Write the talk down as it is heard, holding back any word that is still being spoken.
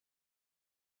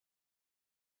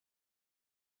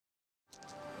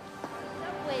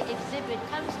exhibit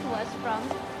comes to us from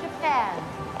Japan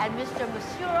and Mr.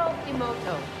 Masuro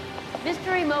Emoto.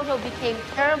 Mr. Emoto became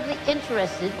terribly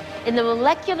interested in the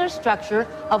molecular structure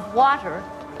of water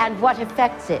and what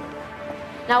affects it.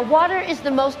 Now, water is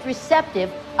the most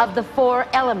receptive of the four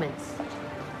elements.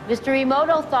 Mr.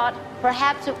 Emoto thought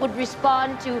perhaps it would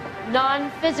respond to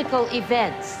non-physical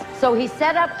events. So he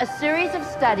set up a series of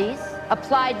studies,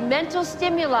 applied mental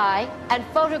stimuli, and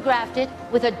photographed it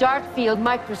with a dark field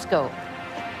microscope.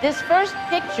 This first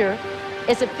picture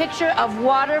is a picture of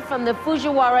water from the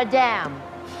Fujiwara Dam.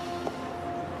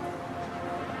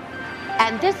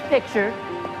 And this picture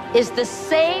is the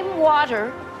same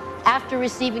water after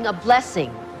receiving a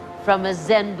blessing from a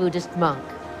Zen Buddhist monk.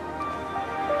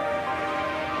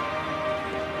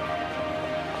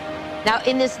 Now,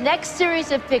 in this next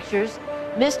series of pictures,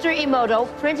 Mr. Emoto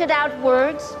printed out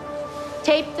words,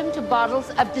 taped them to bottles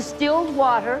of distilled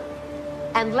water,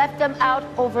 and left them out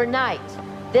overnight.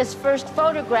 This first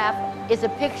photograph is a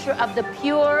picture of the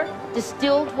pure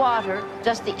distilled water,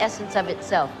 just the essence of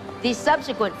itself. These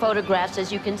subsequent photographs,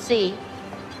 as you can see,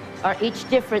 are each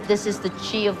different. This is the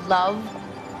chi of love.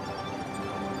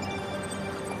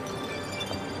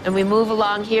 And we move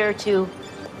along here to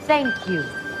thank you.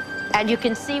 And you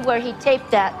can see where he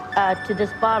taped that to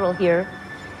this bottle here.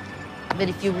 But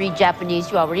if you read Japanese,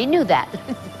 you already knew that.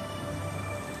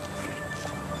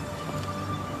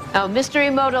 Now, Mr.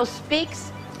 Emoto speaks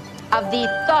of the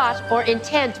thought or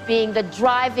intent being the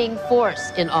driving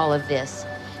force in all of this.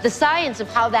 The science of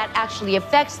how that actually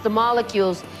affects the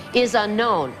molecules is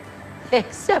unknown,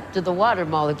 except to the water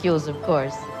molecules, of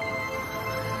course.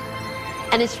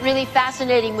 And it's really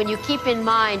fascinating when you keep in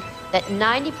mind that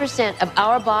 90% of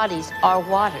our bodies are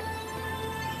water.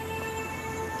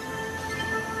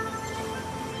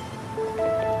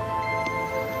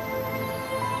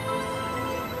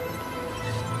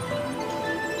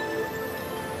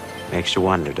 Makes you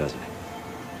wonder, doesn't it?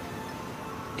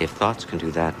 If thoughts can do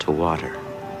that to water,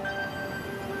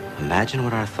 imagine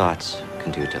what our thoughts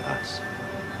can do to us.